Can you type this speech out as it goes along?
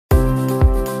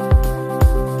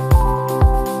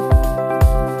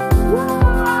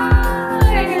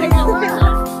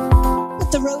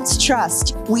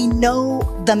Trust, we know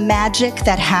the magic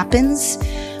that happens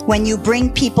when you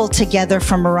bring people together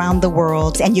from around the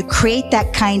world and you create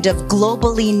that kind of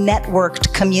globally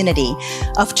networked community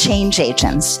of change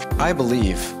agents. I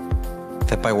believe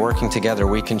that by working together,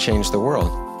 we can change the world.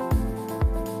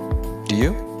 Do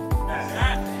you?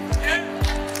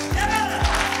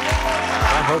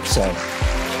 I hope so.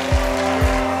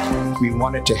 We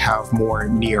wanted to have more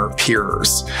near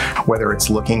peers, whether it's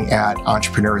looking at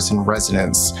entrepreneurs in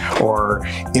residence or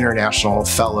international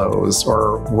fellows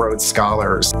or Rhodes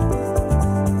Scholars.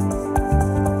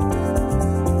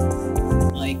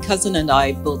 My cousin and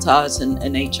I built out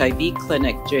an HIV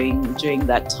clinic during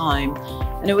that time.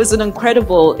 And it was an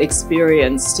incredible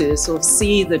experience to sort of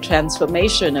see the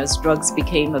transformation as drugs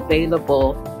became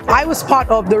available. I was part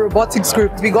of the robotics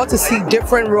group. We got to see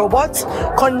different robots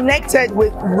connected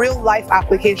with real-life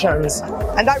applications.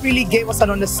 And that really gave us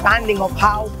an understanding of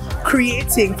how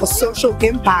creating for social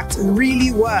impact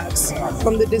really works.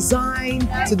 From the design,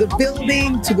 to the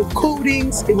building, to the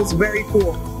codings, it was very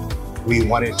cool. We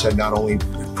wanted to not only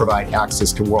provide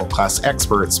access to world-class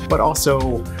experts, but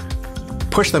also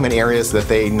push them in areas that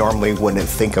they normally wouldn't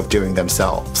think of doing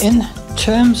themselves. In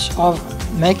terms of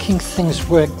making things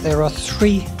work, there are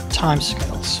 3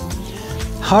 timescales.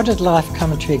 How did life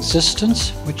come into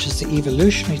existence, which is the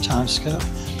evolutionary timescale?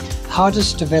 How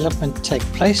does development take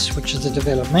place, which is the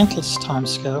developmental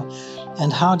timescale?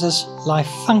 And how does life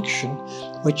function,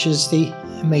 which is the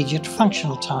immediate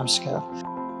functional timescale?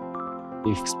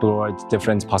 We've explored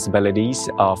different possibilities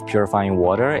of purifying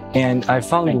water, and I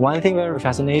found one thing very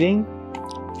fascinating.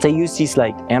 They use these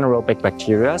like anaerobic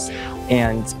bacteria,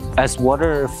 and as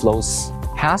water flows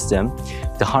past them,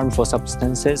 the harmful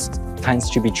substances tends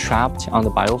to be trapped on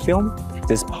the biofilm.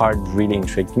 This part really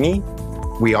intrigued me.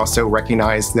 We also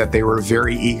recognized that they were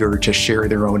very eager to share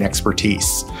their own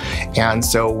expertise. And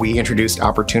so we introduced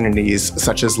opportunities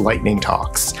such as lightning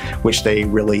talks, which they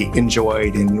really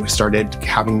enjoyed and started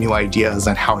having new ideas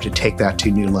on how to take that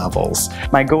to new levels.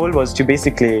 My goal was to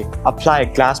basically apply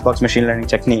glass box machine learning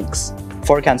techniques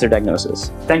for cancer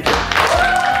diagnosis. Thank you.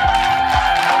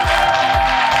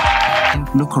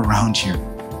 Look around you.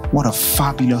 What a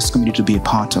fabulous community to be a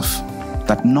part of.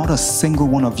 That not a single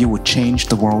one of you would change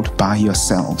the world by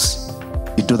yourselves.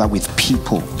 You do that with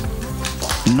people,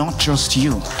 not just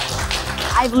you.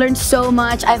 I've learned so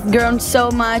much, I've grown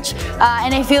so much,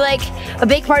 and I feel like a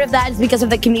big part of that is because of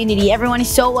the community. Everyone is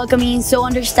so welcoming, so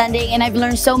understanding, and I've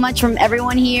learned so much from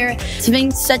everyone here. It's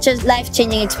been such a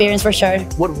life-changing experience for sure.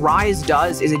 What Rise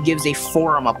does is it gives a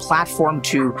forum, a platform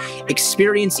to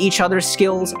experience each other's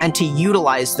skills and to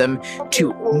utilize them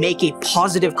to make a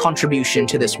positive contribution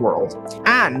to this world.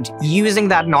 And using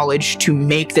that knowledge to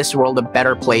make this world a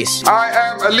better place. I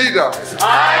am a leader.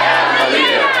 I am a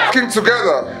leader. Working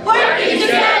together. Working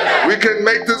together. We can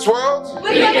make this world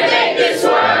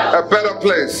a better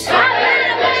place.